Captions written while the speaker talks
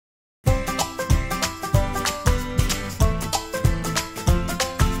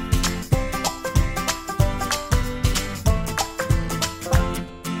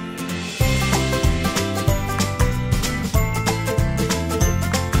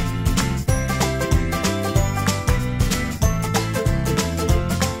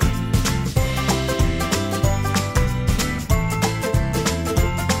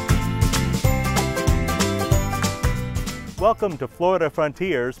Welcome to Florida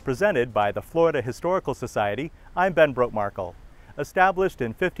Frontiers, presented by the Florida Historical Society. I'm Ben Brotemarkle. Established in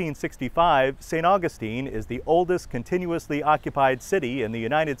 1565, St. Augustine is the oldest continuously occupied city in the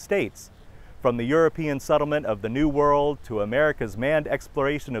United States. From the European settlement of the New World to America's manned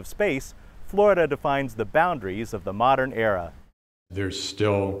exploration of space, Florida defines the boundaries of the modern era. There's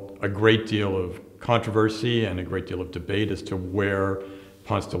still a great deal of controversy and a great deal of debate as to where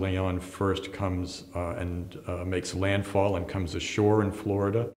Ponce de Leon first comes and makes landfall and comes ashore in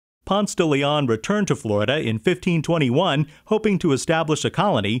Florida. Ponce de Leon returned to Florida in 1521, hoping to establish a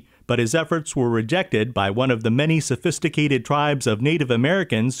colony, but his efforts were rejected by one of the many sophisticated tribes of Native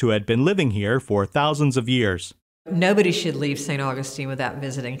Americans who had been living here for thousands of years. Nobody should leave St. Augustine without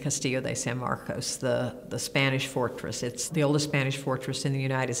visiting Castillo de San Marcos, the Spanish fortress. It's the oldest Spanish fortress in the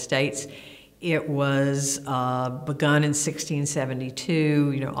United States. It was begun in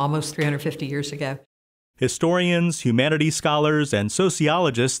 1672, almost 350 years ago. Historians, humanities scholars, and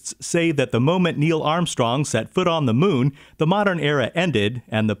sociologists say that the moment Neil Armstrong set foot on the moon, the modern era ended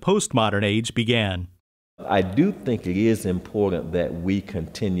and the postmodern age began. I do think it is important that we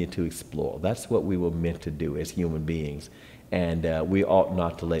continue to explore. That's what we were meant to do as human beings. And we ought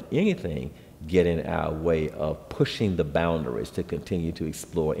not to let anything get in our way of pushing the boundaries to continue to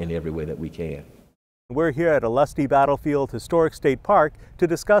explore in every way that we can. We're here at Olustee Battlefield Historic State Park to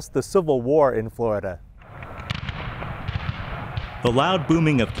discuss the Civil War in Florida. The loud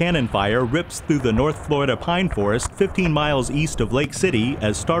booming of cannon fire rips through the North Florida pine forest 15 miles east of Lake City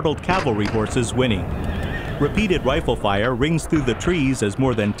as startled cavalry horses whinny. Repeated rifle fire rings through the trees as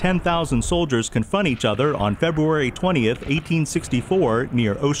more than 10,000 soldiers confront each other on February 20th, 1864,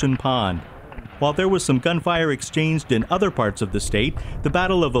 near Ocean Pond. While there was some gunfire exchanged in other parts of the state, the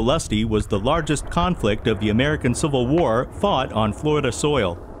Battle of Olustee was the largest conflict of the American Civil War fought on Florida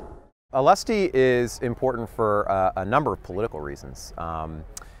soil. Olustee is important for a number of political reasons.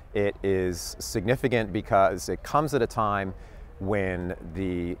 It is significant because it comes at a time when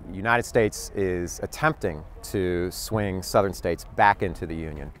the United States is attempting to swing southern states back into the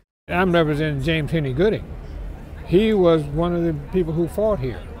Union. I'm representing James Henry Gooding. He was one of the people who fought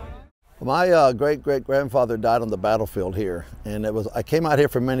here. My great-great-grandfather died on the battlefield here, and I came out here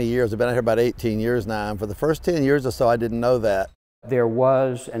for many years. I've been out here about 18 years now, and for the first 10 years or so I didn't know that. There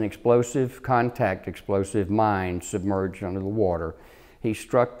was an contact explosive mine submerged under the water. He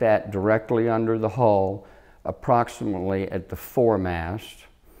struck that directly under the hull, approximately at the foremast,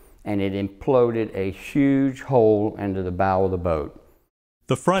 and it imploded a huge hole into the bow of the boat.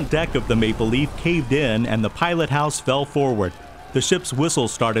 The front deck of the Maple Leaf caved in and the pilot house fell forward. The ship's whistle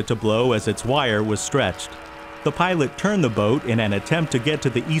started to blow as its wire was stretched. The pilot turned the boat in an attempt to get to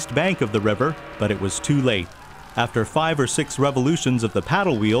the east bank of the river, but it was too late. After 5 or 6 revolutions of the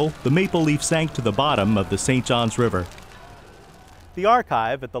paddle wheel, the Maple Leaf sank to the bottom of the St. Johns River. The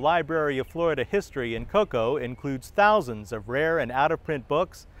archive at the Library of Florida History in Cocoa includes thousands of rare and out-of-print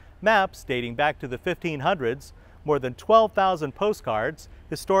books, maps dating back to the 1500s, more than 12,000 postcards,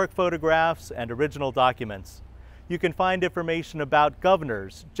 historic photographs, and original documents. You can find information about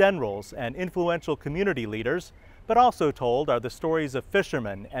governors, generals, and influential community leaders, but also told are the stories of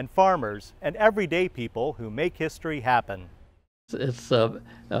fishermen and farmers and everyday people who make history happen. It's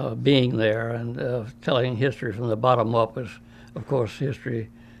being there and telling history from the bottom up is, of course, history.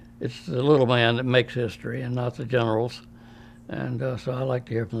 It's the little man that makes history and not the generals. And so I like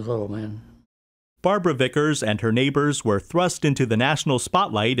to hear from the little man. Barbara Vickers and her neighbors were thrust into the national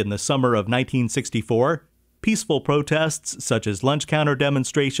spotlight in the summer of 1964. Peaceful protests such as lunch counter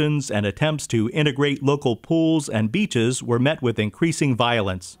demonstrations and attempts to integrate local pools and beaches were met with increasing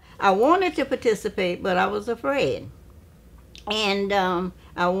violence. I wanted to participate, but I was afraid. And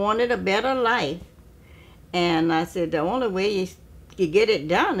I wanted a better life. And I said the only way you could get it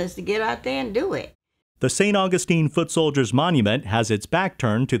done is to get out there and do it. The St. Augustine Foot Soldiers Monument has its back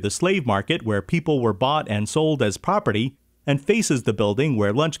turned to the slave market where people were bought and sold as property, and faces the building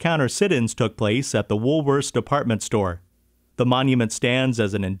where lunch counter sit-ins took place at the Woolworths department store. The monument stands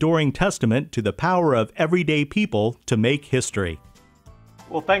as an enduring testament to the power of everyday people to make history.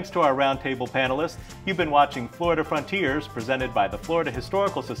 Well, thanks to our roundtable panelists. You've been watching Florida Frontiers, presented by the Florida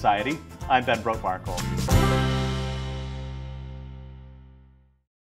Historical Society. I'm Ben Brotemarkle.